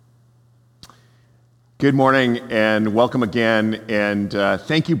Good morning and welcome again, and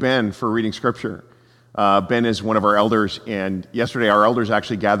thank you, Ben, for reading Scripture. Ben is one of our elders, and yesterday our elders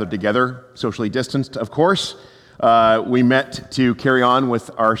actually gathered together, socially distanced, of course. We met to carry on with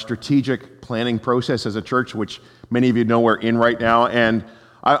our strategic planning process as a church, which many of you know we're in right now, and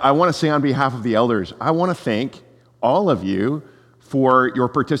I want to say on behalf of the elders, I want to thank all of you for your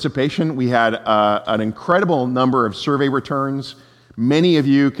participation. We had an incredible number of survey returns. Many of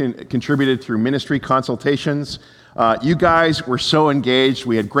you contributed through ministry consultations. You guys were so engaged.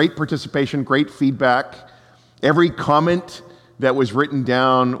 We had great participation, great feedback. Every comment that was written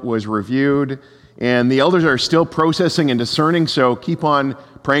down was reviewed, and the elders are still processing and discerning, so keep on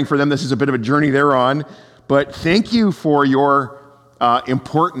praying for them. This is a bit of a journey they're on, but thank you for your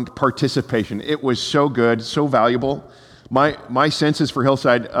important participation. It was so good, so valuable. My sense is for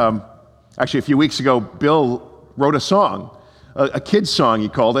Hillside, actually a few weeks ago, Bill wrote a song, a kid's song, he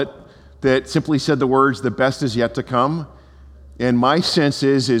called it, that simply said the words, "The best is yet to come." And my sense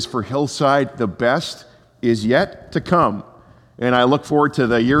is for Hillside, the best is yet to come. And I look forward to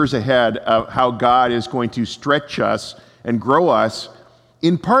the years ahead of how God is going to stretch us and grow us,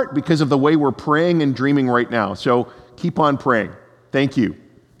 in part because of the way we're praying and dreaming right now. So keep on praying. Thank you.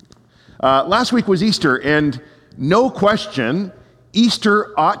 Last week was Easter, and no question,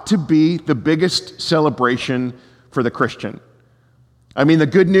 Easter ought to be the biggest celebration for the Christian. I mean, the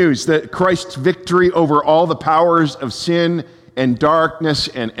good news that Christ's victory over all the powers of sin and darkness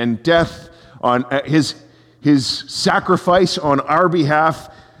and death, on his sacrifice on our behalf,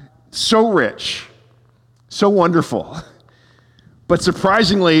 so rich, so wonderful. But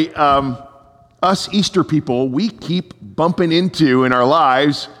surprisingly, us Easter people, we keep bumping into in our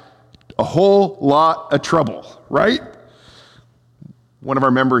lives a whole lot of trouble, right? One of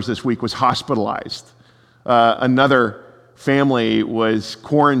our members this week was hospitalized. Another family was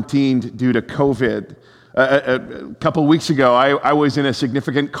quarantined due to COVID. A couple weeks ago, I was in a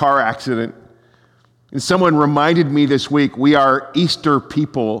significant car accident. And someone reminded me this week, we are Easter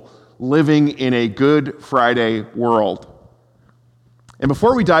people living in a Good Friday world. And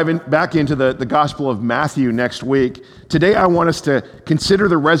before we dive back into the Gospel of Matthew next week, today I want us to consider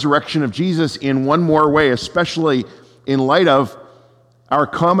the resurrection of Jesus in one more way, especially in light of our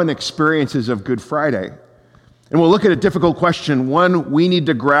common experiences of Good Friday. And we'll look at a difficult question, one we need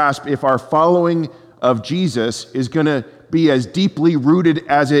to grasp if our following of Jesus is going to be as deeply rooted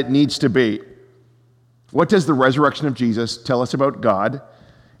as it needs to be. What does the resurrection of Jesus tell us about God?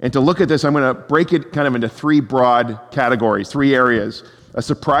 And to look at this, I'm going to break it kind of into three broad categories, three areas: a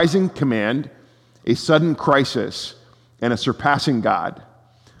surprising command, a sudden crisis, and a surpassing God.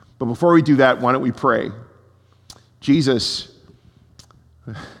 But before we do that, why don't we pray? Jesus,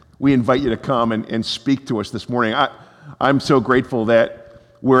 we invite you to come and speak to us this morning. I'm so grateful that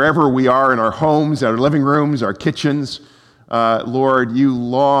wherever we are in our homes, our living rooms, our kitchens, Lord, you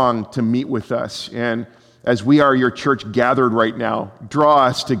long to meet with us. And as we are your church gathered right now, draw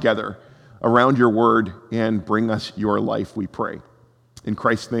us together around your word and bring us your life, we pray. In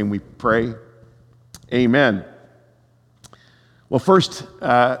Christ's name we pray. Amen. Well, first,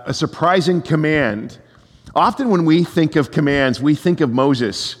 a surprising command. Often when we think of commands, we think of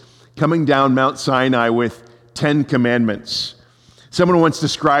Moses coming down Mount Sinai with 10 commandments. Someone once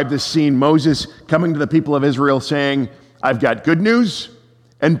described this scene, Moses coming to the people of Israel saying, "I've got good news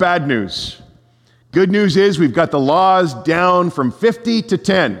and bad news. Good news is we've got the laws down from 50 to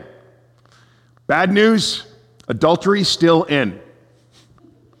 10. Bad news, adultery still in."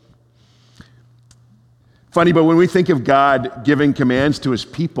 Funny, but when we think of God giving commands to his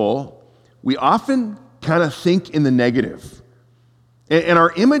people, we often kind of think in the negative. And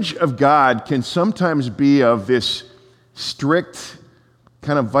our image of God can sometimes be of this strict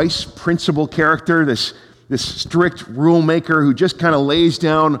kind of vice principal character, this strict rule maker who just kind of lays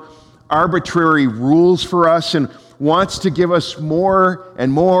down arbitrary rules for us and wants to give us more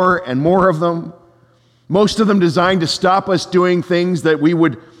and more and more of them. Most of them designed to stop us doing things that we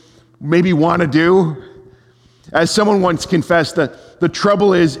would maybe want to do. As someone once confessed, the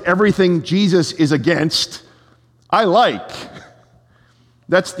trouble is everything Jesus is against, I like.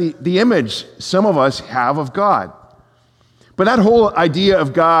 That's the image some of us have of God. But that whole idea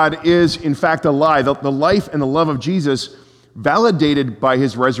of God is, in fact, a lie. The life and the love of Jesus, validated by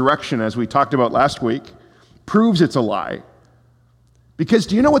his resurrection, as we talked about last week, proves it's a lie. Because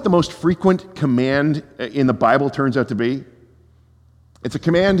do you know what the most frequent command in the Bible turns out to be? It's a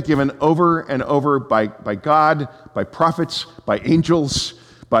command given over and over by God, by prophets, by angels,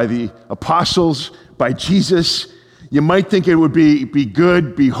 by the apostles, by Jesus. You might think it would be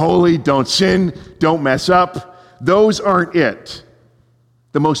good, be holy, don't sin, don't mess up. Those aren't it.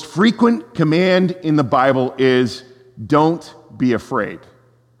 The most frequent command in the Bible is, don't be afraid.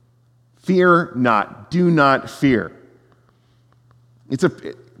 Fear not. Do not fear. It's a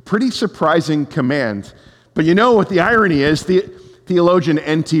pretty surprising command. But you know what the irony is? Theologian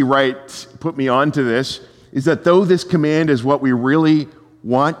N.T. Wright put me onto this, is that though this command is what we really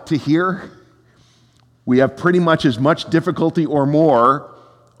want to hear, we have pretty much as much difficulty or more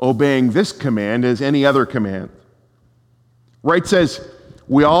obeying this command as any other command. Wright says,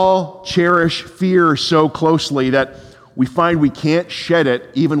 we all cherish fear so closely that we find we can't shed it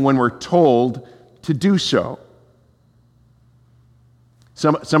even when we're told to do so.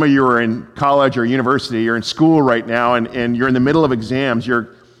 Some of you are in college or university, you're in school right now, and you're in the middle of exams.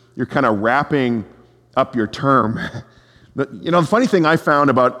 You're kind of wrapping up your term. But, the funny thing I found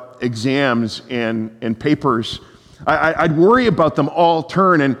about exams and papers, I'd worry about them all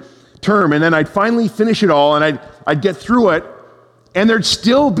term, and then I'd finally finish it all, and I'd get through it, and there'd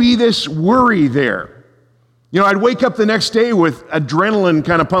still be this worry there. I'd wake up the next day with adrenaline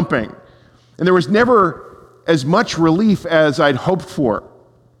kind of pumping, and there was never as much relief as I'd hoped for.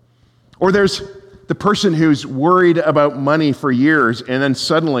 Or there's the person who's worried about money for years and then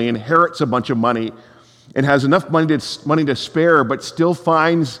suddenly inherits a bunch of money and has enough money to spare, but still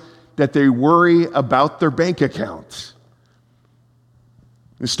finds that they worry about their bank accounts.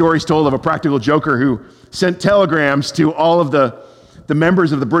 The story's told of a practical joker who sent telegrams to all of the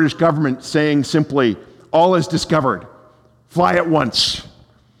members of the British government saying simply, all is discovered, fly at once.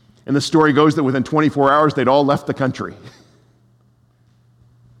 And the story goes that within 24 hours, they'd all left the country.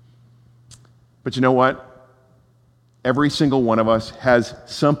 But you know what? Every single one of us has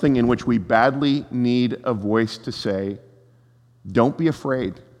something in which we badly need a voice to say, don't be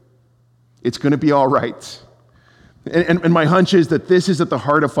afraid. It's going to be all right. And my hunch is that this is at the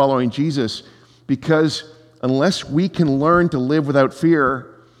heart of following Jesus, because unless we can learn to live without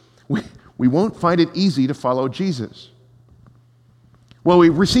fear, we won't find it easy to follow Jesus. Well, we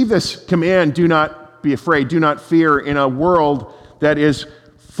receive this command, do not be afraid, do not fear, in a world that is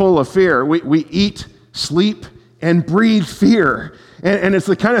full of fear. We eat, sleep, and breathe fear. And it's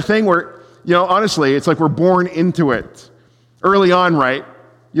the kind of thing where, honestly, it's like we're born into it. Early on, right?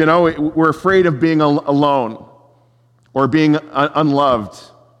 We're afraid of being alone, or being unloved,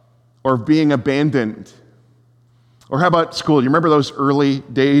 or being abandoned. Or how about school? You remember those early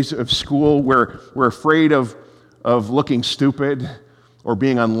days of school where we're afraid of looking stupid, or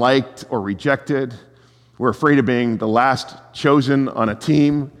being unliked or rejected? We're afraid of being the last chosen on a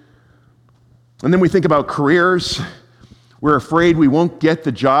team. And then we think about careers. We're afraid we won't get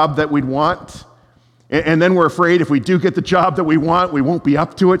the job that we'd want. And then we're afraid if we do get the job that we want, we won't be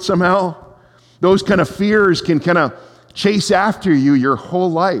up to it somehow. Those kind of fears can kind of chase after you your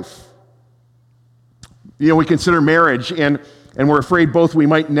whole life. We consider marriage, and we're afraid both we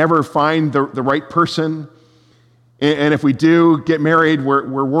might never find the right person. And if we do get married,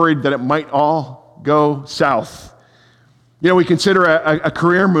 we're worried that it might all go south. We consider a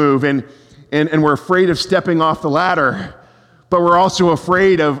career move, and we're afraid of stepping off the ladder, but we're also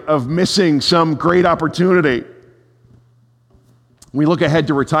afraid of missing some great opportunity. We look ahead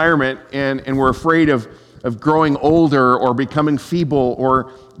to retirement, and we're afraid of growing older, or becoming feeble,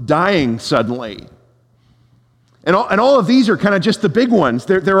 or dying suddenly. And all of these are kind of just the big ones.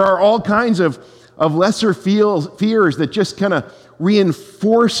 There are all kinds of lesser fears that just kind of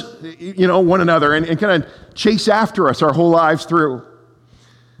reinforce, one another and kind of chase after us our whole lives through.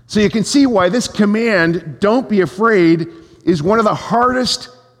 So you can see why this command, don't be afraid, is one of the hardest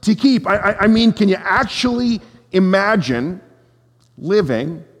to keep. I mean, can you actually imagine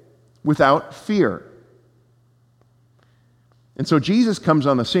living without fear? And so Jesus comes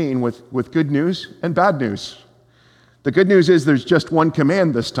on the scene with good news and bad news. The good news is there's just one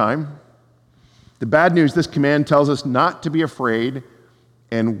command this time. The bad news, this command tells us not to be afraid,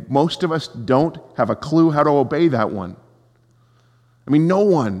 and most of us don't have a clue how to obey that one. I mean,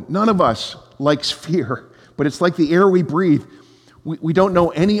 none of us likes fear, but it's like the air we breathe. We don't know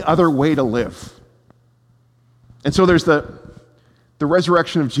any other way to live. And so there's the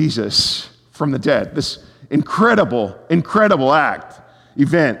resurrection of Jesus from the dead, this incredible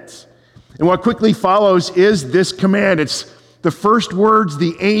event. And what quickly follows is this command. It's the first words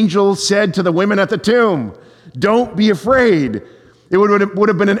the angel said to the women at the tomb. Don't be afraid. It would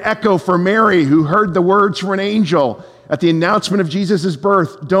have been an echo for Mary, who heard the words from an angel at the announcement of Jesus'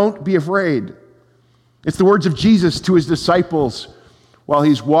 birth. Don't be afraid. It's the words of Jesus to his disciples while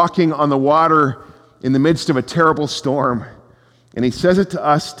he's walking on the water in the midst of a terrible storm. And he says it to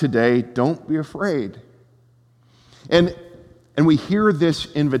us today, don't be afraid. And we hear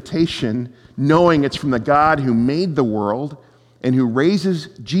this invitation knowing it's from the God who made the world and who raises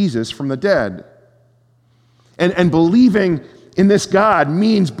Jesus from the dead. And believing in this God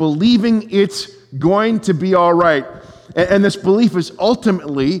means believing it's going to be all right. And this belief is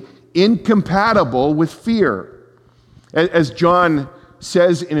ultimately incompatible with fear. As John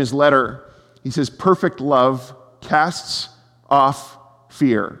says in his letter, he says, perfect love casts off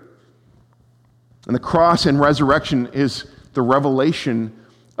fear. And the cross and resurrection is the revelation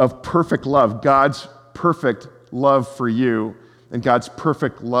of perfect love, God's perfect love for you and God's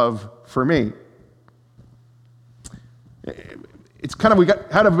perfect love for me. It's kind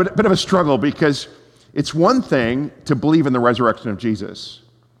of, had a bit of a struggle because it's one thing to believe in the resurrection of Jesus.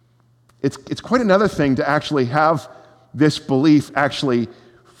 It's quite another thing to actually have this belief actually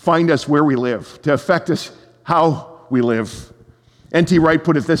find us where we live, to affect us how we live. N.T. Wright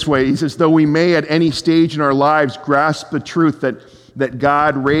put it this way. He says, though we may at any stage in our lives grasp the truth that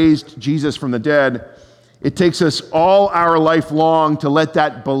God raised Jesus from the dead, it takes us all our life long to let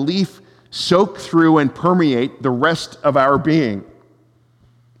that belief soak through and permeate the rest of our being.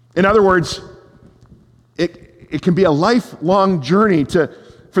 In other words, it can be a lifelong journey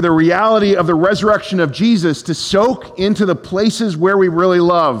for the reality of the resurrection of Jesus to soak into the places where we really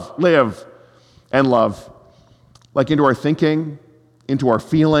live and love, like into our thinking, into our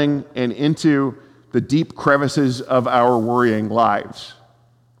feeling, and into the deep crevices of our worrying lives.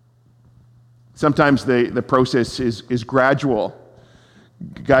 Sometimes the process is gradual.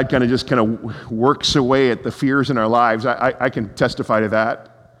 God kind of works away at the fears in our lives. I can testify to that.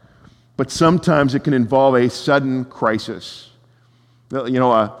 But sometimes it can involve a sudden crisis,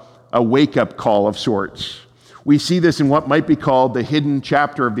 a wake-up call of sorts. We see this in what might be called the hidden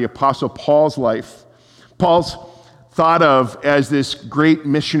chapter of the Apostle Paul's life. Paul's thought of as this great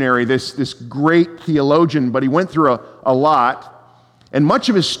missionary, this great theologian, but he went through a lot. And much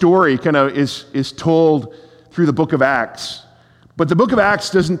of his story kind of is told through the book of Acts. But the book of Acts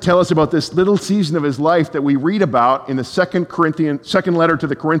doesn't tell us about this little season of his life that we read about in the second letter to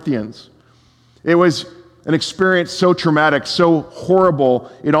the Corinthians. It was an experience so traumatic, so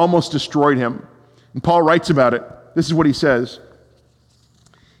horrible, it almost destroyed him. And Paul writes about it. This is what he says.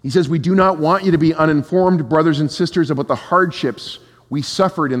 He says, we do not want you to be uninformed, brothers and sisters, about the hardships we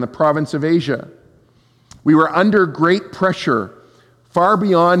suffered in the province of Asia. We were under great pressure, far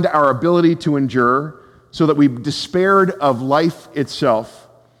beyond our ability to endure, so that we despaired of life itself.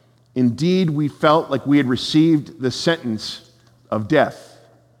 Indeed, we felt like we had received the sentence of death.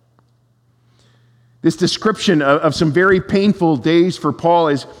 This description of some very painful days for Paul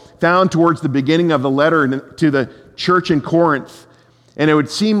is found towards the beginning of the letter to the church in Corinth. And it would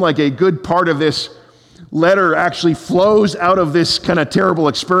seem like a good part of this letter actually flows out of this kind of terrible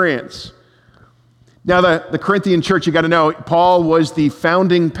experience. Now, the Corinthian church, you got to know, Paul was the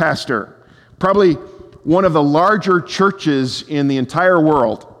founding pastor, probably one of the larger churches in the entire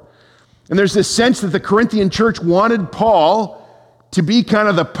world. And there's this sense that the Corinthian church wanted Paul to be kind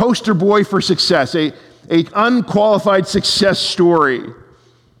of the poster boy for success, a unqualified success story.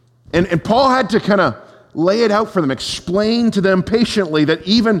 And Paul had to kind of lay it out for them, explain to them patiently that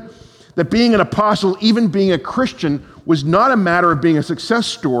being an apostle, even being a Christian, was not a matter of being a success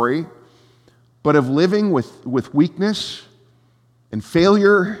story, but of living with weakness and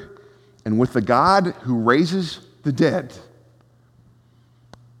failure and with the God who raises the dead.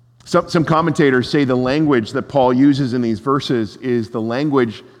 Some commentators say the language that Paul uses in these verses is the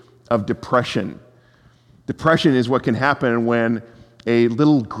language of depression. Depression is what can happen when a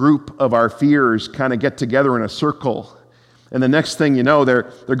little group of our fears kind of get together in a circle. And the next thing you know,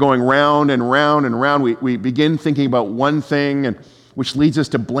 they're going round and round and round. We begin thinking about one thing, and which leads us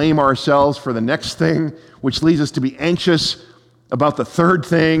to blame ourselves for the next thing, which leads us to be anxious about the third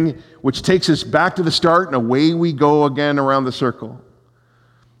thing, which takes us back to the start, and away we go again around the circle.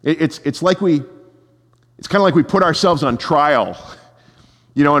 It's kind of like we put ourselves on trial,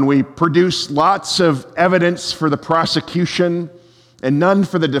 and we produce lots of evidence for the prosecution and none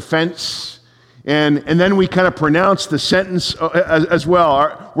for the defense, and then we kind of pronounce the sentence as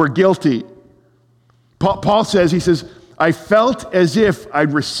well. We're guilty. Paul says, he says, I felt as if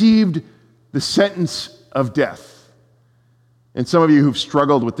I'd received the sentence of death. And some of you who've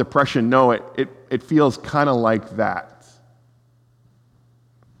struggled with depression know it feels kind of like that.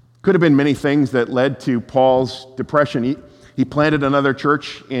 Could have been many things that led to Paul's depression. He planted another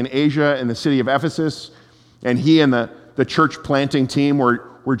church in Asia in the city of Ephesus, and he and the church planting team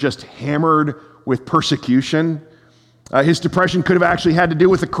were just hammered with persecution. His depression could have actually had to do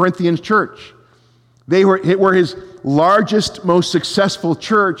with the Corinthian church. They were his largest, most successful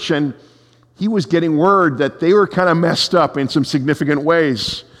church, and he was getting word that they were kind of messed up in some significant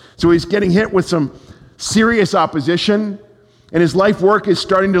ways. So he's getting hit with some serious opposition. And his life work is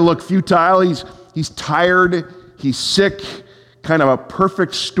starting to look futile. He's tired, he's sick, kind of a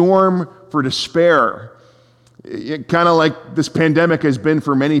perfect storm for despair. Kind of like this pandemic has been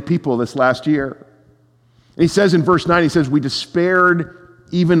for many people this last year. And he says in verse 9, he says, we despaired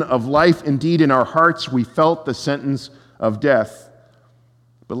even of life. Indeed, in our hearts, we felt the sentence of death.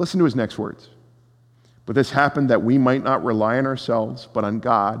 But listen to his next words. But this happened that we might not rely on ourselves, but on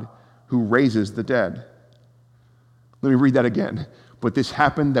God who raises the dead. Let me read that again. But this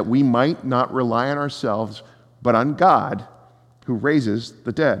happened that we might not rely on ourselves, but on God who raises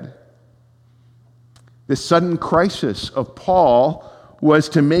the dead. This sudden crisis of Paul was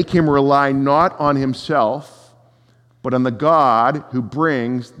to make him rely not on himself, but on the God who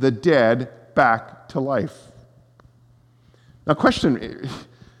brings the dead back to life. Now, question,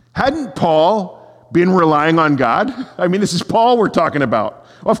 hadn't Paul been relying on God? I mean, this is Paul we're talking about.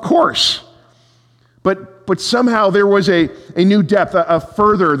 Of course. But somehow there was a new depth,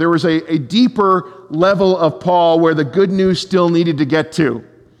 there was a deeper level of Paul where the good news still needed to get to.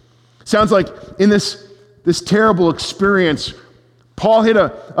 Sounds like in this terrible experience, Paul hit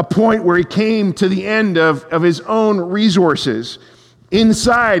a point where he came to the end of his own resources.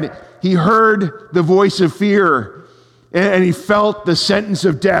 Inside, he heard the voice of fear, and he felt the sentence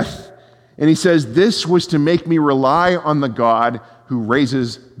of death. And he says, this was to make me rely on the God who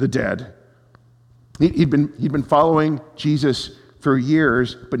raises the dead. He'd been following Jesus for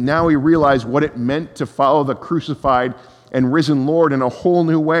years, but now he realized what it meant to follow the crucified and risen Lord in a whole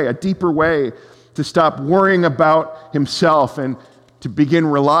new way, a deeper way, to stop worrying about himself and to begin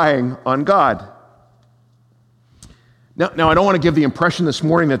relying on God. Now, I don't want to give the impression this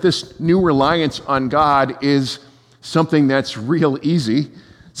morning that this new reliance on God is something that's real easy,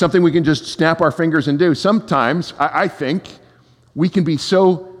 something we can just snap our fingers and do. Sometimes, I think, we can be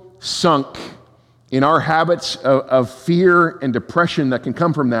so sunk in our habits of fear and depression that can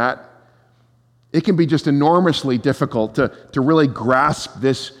come from that, it can be just enormously difficult to really grasp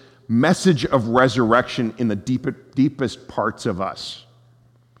this message of resurrection in the deepest parts of us.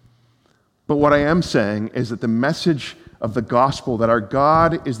 But what I am saying is that the message of the gospel, that our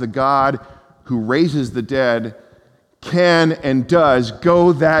God is the God who raises the dead, can and does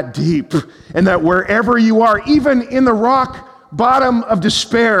go that deep. And that wherever you are, even in the rock bottom of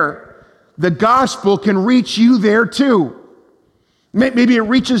despair, the gospel can reach you there too. Maybe it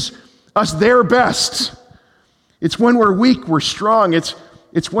reaches us there best. It's when we're weak, we're strong. It's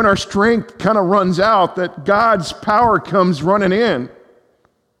when our strength kind of runs out that God's power comes running in.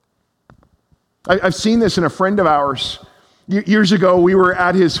 I've seen this in a friend of ours. Years ago, we were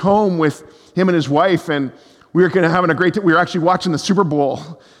at his home with him and his wife, and we were having a great time. We were actually watching the Super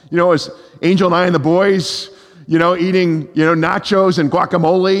Bowl. As Angel and I and the boys, eating, nachos and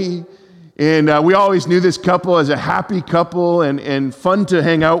guacamole. And we always knew this couple as a happy couple and fun to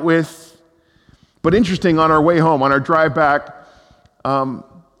hang out with. But interesting, on our way home, on our drive back,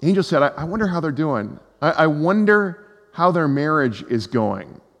 Angel said, I wonder how they're doing. I wonder how their marriage is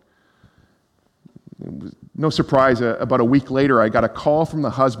going. No surprise, about a week later, I got a call from the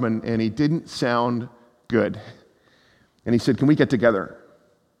husband, and he didn't sound good. And he said, can we get together?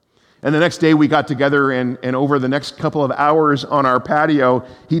 And the next day we got together, and over the next couple of hours on our patio,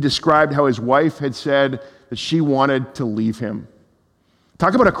 he described how his wife had said that she wanted to leave him.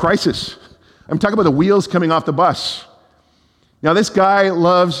 Talk about a crisis. I'm talking about the wheels coming off the bus. Now, this guy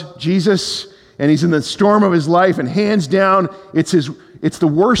loves Jesus, and he's in the storm of his life, and hands down, it's the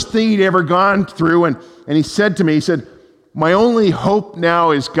worst thing he'd ever gone through. And he said to me, my only hope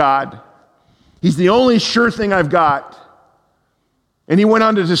now is God. He's the only sure thing I've got. And he went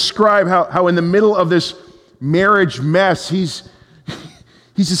on to describe how in the middle of this marriage mess, he's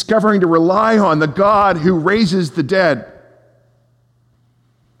discovering to rely on the God who raises the dead.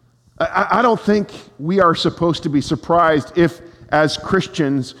 I don't think we are supposed to be surprised if, as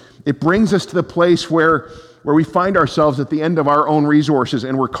Christians, it brings us to the place where we find ourselves at the end of our own resources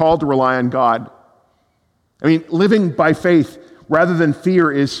and we're called to rely on God. I mean, living by faith rather than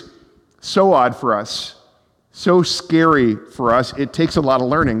fear is so odd for us, so scary for us. It takes a lot of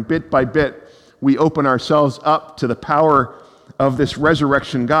learning. Bit by bit, we open ourselves up to the power of this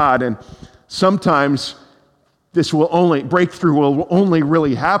resurrection God, and sometimes breakthrough will only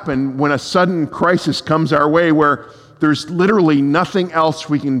really happen when a sudden crisis comes our way where there's literally nothing else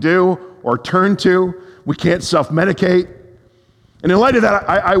we can do or turn to. We can't self-medicate. And in light of that,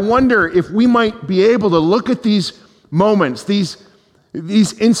 I wonder if we might be able to look at these moments, these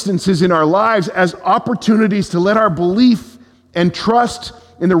instances in our lives as opportunities to let our belief and trust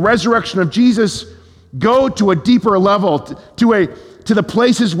in the resurrection of Jesus go to a deeper level, to the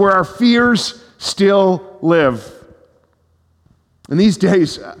places where our fears still live. And these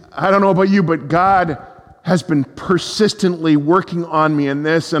days, I don't know about you, but God has been persistently working on me in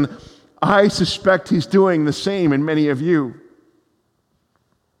this, and I suspect He's doing the same in many of you.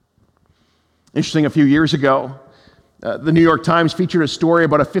 Interesting, a few years ago, the New York Times featured a story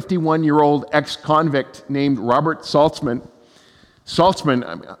about a 51-year-old ex-convict named Robert Saltzman.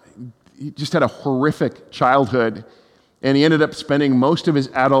 Saltzman, he just had a horrific childhood, and he ended up spending most of his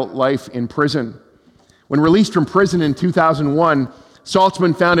adult life in prison. When released from prison in 2001,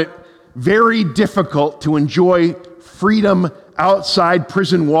 Saltzman found it very difficult to enjoy freedom outside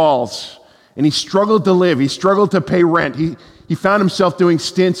prison walls, and he struggled to live. He struggled to pay rent. He found himself doing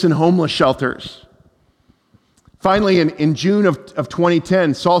stints in homeless shelters. Finally, in June of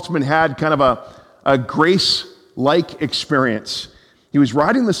 2010, Saltzman had kind of a grace-like experience. He was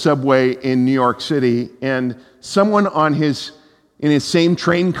riding the subway in New York City, and someone in his same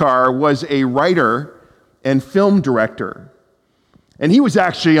train car was a writer and film director. And he was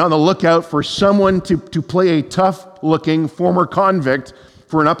actually on the lookout for someone to play a tough-looking former convict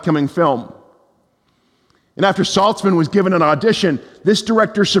for an upcoming film. And after Saltzman was given an audition, this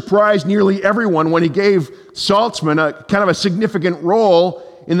director surprised nearly everyone when he gave Saltzman a kind of a significant role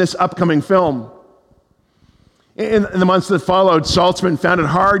in this upcoming film. In the months that followed, Saltzman found it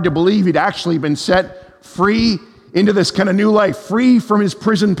hard to believe he'd actually been set free into this kind of new life, free from his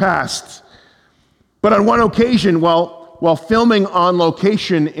prison past. But on one occasion, while filming on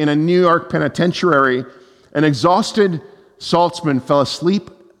location in a New York penitentiary, an exhausted Saltzman fell asleep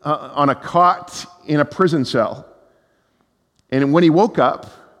on a cot in a prison cell. And when he woke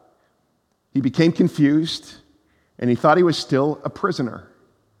up, he became confused, and he thought he was still a prisoner.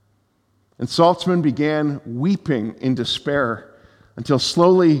 And Saltzman began weeping in despair until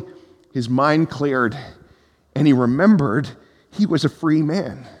slowly his mind cleared, and he remembered he was a free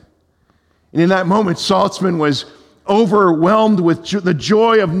man. And in that moment, Saltzman was overwhelmed with the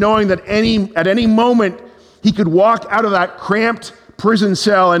joy of knowing that at any moment he could walk out of that cramped prison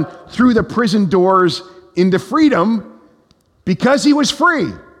cell and through the prison doors into freedom because he was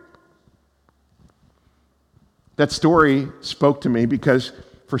free. That story spoke to me because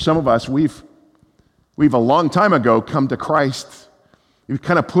for some of us, we've a long time ago come to Christ. We've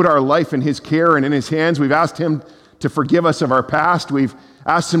kind of put our life in His care and in His hands. We've asked Him to forgive us of our past. We've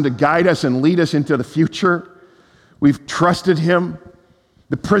asked Him to guide us and lead us into the future. We've trusted Him.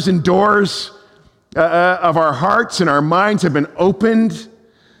 The prison doors of our hearts and our minds have been opened.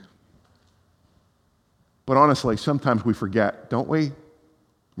 But honestly, sometimes we forget, don't we?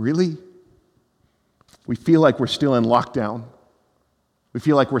 Really? We feel like we're still in lockdown. We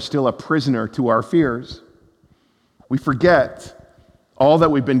feel like we're still a prisoner to our fears. We forget all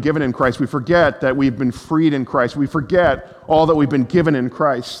that we've been given in Christ. We forget that we've been freed in Christ. We forget all that we've been given in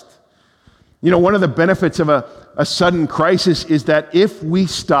Christ. You know, one of the benefits of a sudden crisis is that if we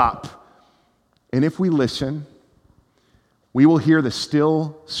stop and if we listen, we will hear the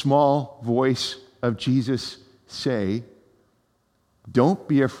still, small voice of Jesus say, "Don't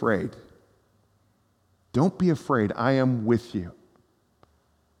be afraid. Don't be afraid. I am with you."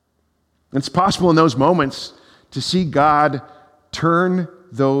 It's possible in those moments to see God turn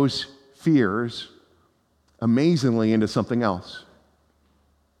those fears amazingly into something else,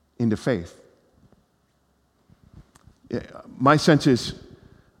 into faith. My sense is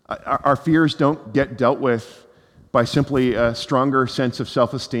our fears don't get dealt with by simply a stronger sense of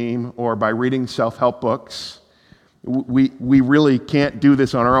self-esteem or by reading self-help books. We really can't do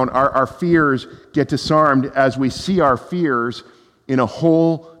this on our own. Our fears get disarmed as we see our fears in a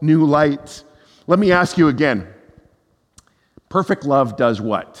whole new light. Let me ask you again. Perfect love does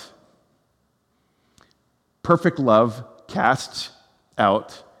what? Perfect love casts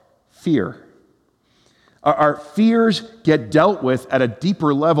out fear. Our fears get dealt with at a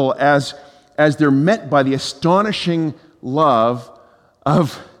deeper level as they're met by the astonishing love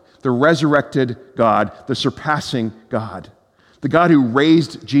of the resurrected God, the surpassing God, the God who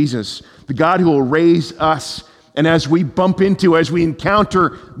raised Jesus, the God who will raise us. And as we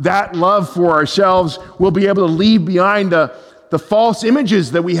encounter that love for ourselves, we'll be able to leave behind the false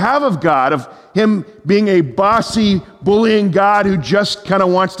images that we have of God, of Him being a bossy, bullying God who just kind of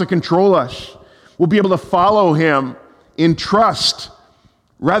wants to control us. We'll be able to follow Him in trust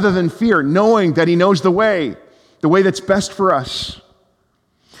rather than fear, knowing that He knows the way that's best for us.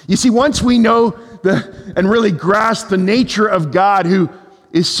 You see, once we know and really grasp the nature of God who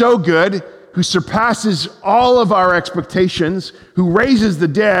is so good, who surpasses all of our expectations, who raises the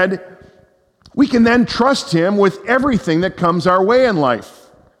dead, we can then trust Him with everything that comes our way in life.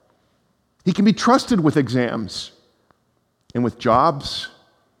 He can be trusted with exams and with jobs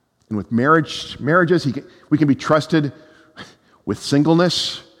and with marriages. We can be trusted with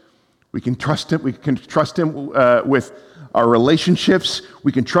singleness. We can trust Him. We can trust Him with our relationships.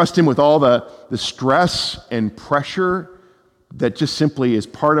 We can trust Him with all the stress and pressure that just simply is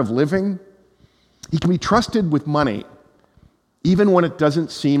part of living. He can be trusted with money, even when it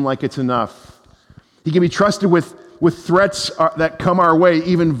doesn't seem like it's enough. He can be trusted with threats that come our way,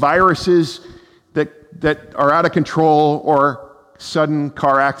 even viruses that are out of control, or sudden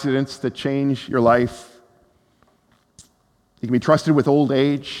car accidents that change your life. He can be trusted with old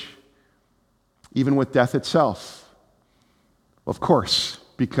age, even with death itself. Of course,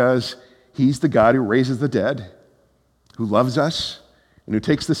 because He's the God who raises the dead, who loves us, and who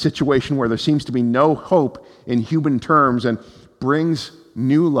takes the situation where there seems to be no hope in human terms and brings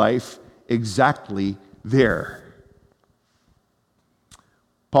new life exactly there.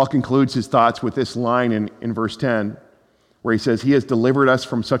 Paul concludes his thoughts with this line in verse 10, where he says, He has delivered us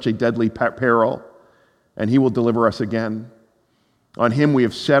from such a deadly peril, and He will deliver us again. On Him we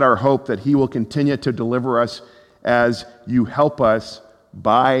have set our hope that He will continue to deliver us as you help us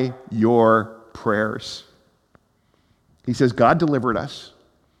by your prayers. He says, God delivered us.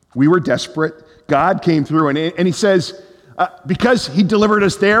 We were desperate. God came through, and He says, because He delivered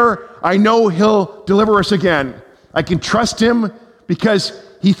us there, I know He'll deliver us again. I can trust Him because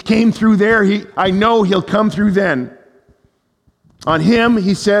He came through there. I know He'll come through then. On Him,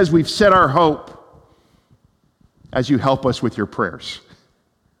 He says, we've set our hope as you help us with your prayers.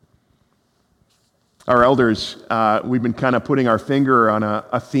 Our elders, we've been kind of putting our finger on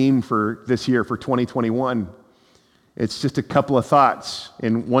a theme for this year, for 2021. It's just a couple of thoughts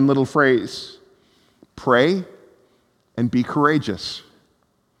in one little phrase. Pray and be courageous.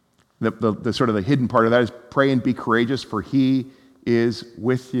 The sort of the hidden part of that is pray and be courageous, for He is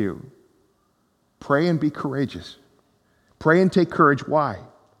with you. Pray and be courageous. Pray and take courage. Why?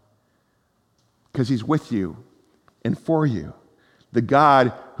 Because He's with you and for you. The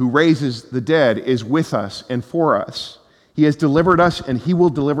God who raises the dead is with us and for us. He has delivered us, and He will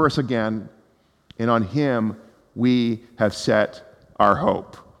deliver us again. And on Him we have set our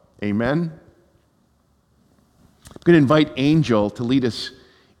hope. Amen? I'm going to invite Angel to lead us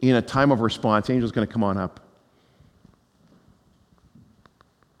in a time of response. Angel's going to come on up.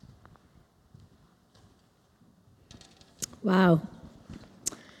 Wow.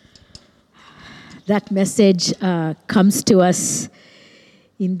 That message comes to us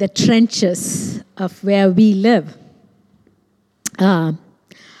in the trenches of where we live.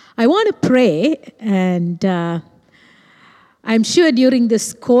 I want to pray, and I'm sure during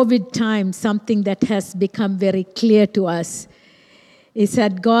this COVID time, something that has become very clear to us is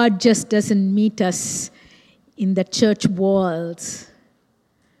that God just doesn't meet us in the church walls.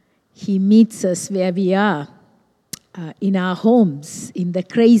 He meets us where we are, in our homes, in the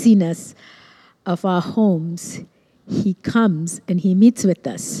craziness of our homes. He comes and He meets with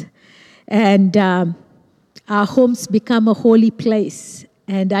us. And our homes become a holy place.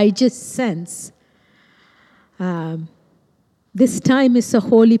 And I just sense this time is a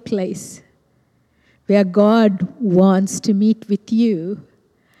holy place where God wants to meet with you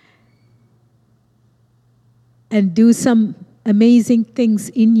and do some amazing things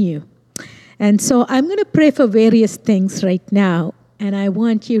in you. And so I'm going to pray for various things right now, and I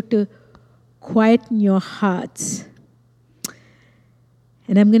want you to quieten your hearts.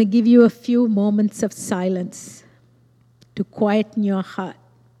 And I'm going to give you a few moments of silence to quieten your heart.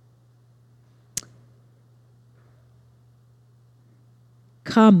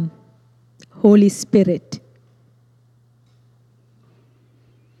 Come, Holy Spirit.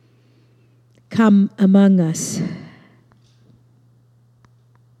 Come among us.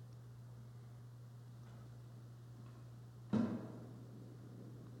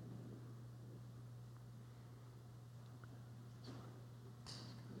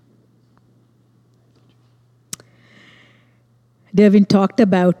 Durwin talked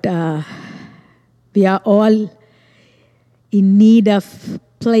about we are all in need of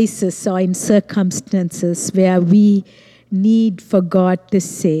places or in circumstances where we need for God to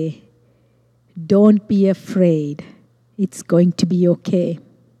say, don't be afraid, it's going to be okay.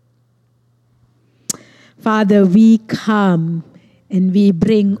 Father, we come and we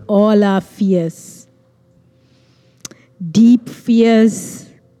bring all our fears, deep fears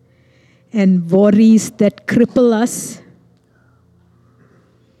and worries that cripple us.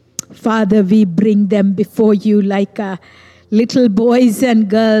 Father, we bring them before you like little boys and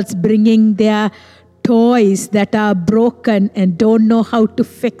girls bringing their toys that are broken and don't know how to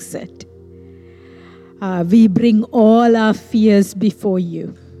fix it. We bring all our fears before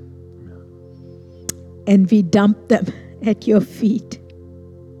you. And we dump them at your feet.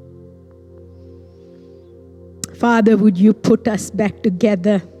 Father, would you put us back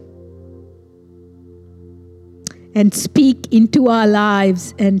together and speak into our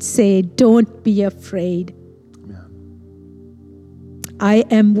lives and say, don't be afraid. Amen. I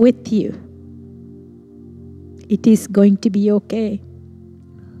am with you. It is going to be okay.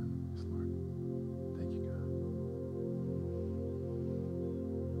 Amen. Yes, Lord. Thank you, God.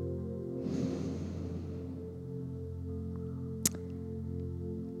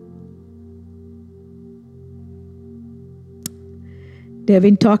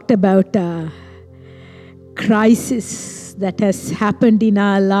 Durwin talked about crisis that has happened in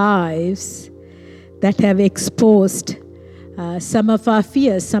our lives that have exposed some of our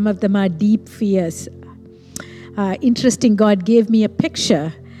fears. Some of them are deep fears. Interesting, God gave me a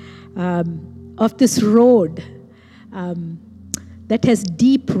picture of this road that has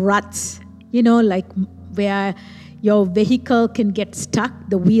deep ruts, like where your vehicle can get stuck,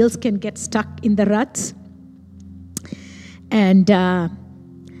 the wheels can get stuck in the ruts.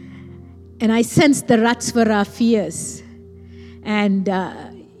 And I sensed the ruts were our fears. And,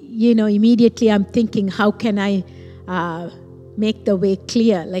 immediately I'm thinking, how can I make the way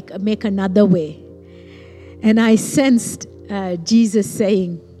clear, like make another way? And I sensed Jesus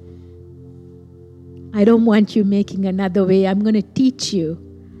saying, I don't want you making another way. I'm going to teach you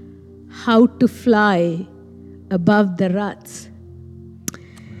how to fly above the ruts.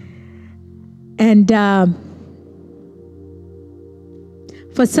 And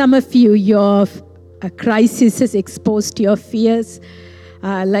for some of you, your crisis has exposed your fears.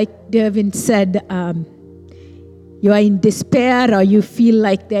 Like Durwin said, you are in despair, or you feel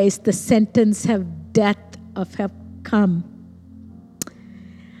like there is the sentence of death have come.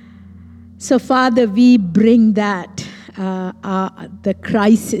 So, Father, we bring that, the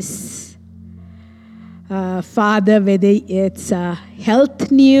crisis. Father, whether it's health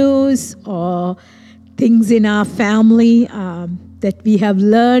news or things in our family that we have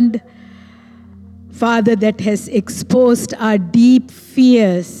learned, Father, that has exposed our deep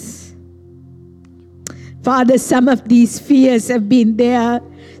fears. Father, some of these fears have been there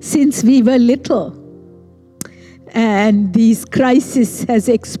since we were little. And this crisis has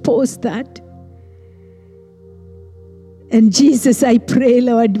exposed that. And Jesus, I pray,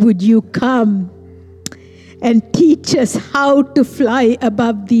 Lord, would you come and teach us how to fly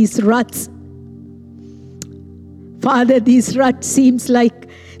above these ruts. Father, these ruts seems like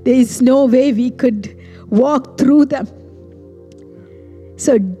there is no way we could walk through them.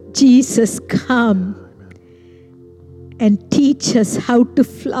 So Jesus, come and teach us how to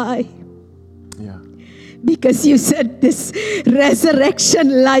fly. Yeah. Because you said this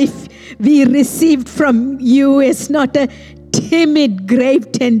resurrection life we received from you is not a timid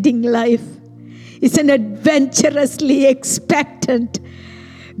grave tending life. It's an adventurously expectant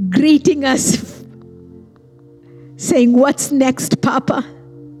greeting us, saying, what's next, Papa?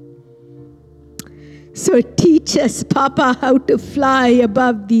 So teach us, Papa, how to fly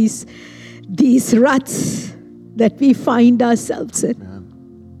above these ruts that we find ourselves in. Amen.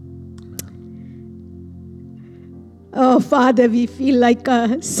 Oh, Father, we feel like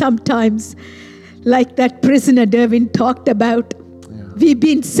sometimes, like that prisoner Durwin talked about, we've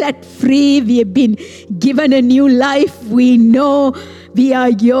been set free, we have been given a new life, we know we are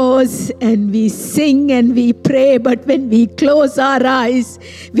yours, and we sing and we pray, but when we close our eyes,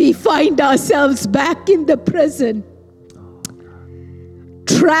 we find ourselves back in the prison,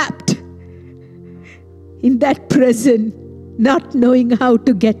 trapped in that prison, not knowing how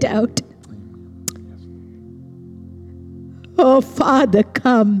to get out. Oh, Father,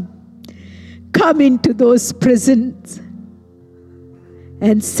 come into those prisons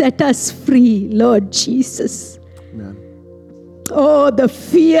and set us free, Lord Jesus. Amen. Oh, the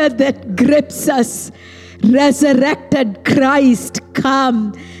fear that grips us. Resurrected Christ,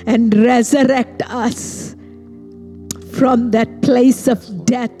 come and resurrect us from that place of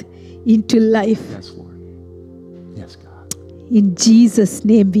death into life. Yes, Lord. Yes, God. In Jesus'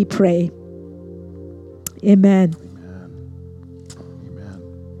 name we pray. Amen. Amen.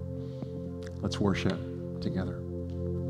 Let's worship together.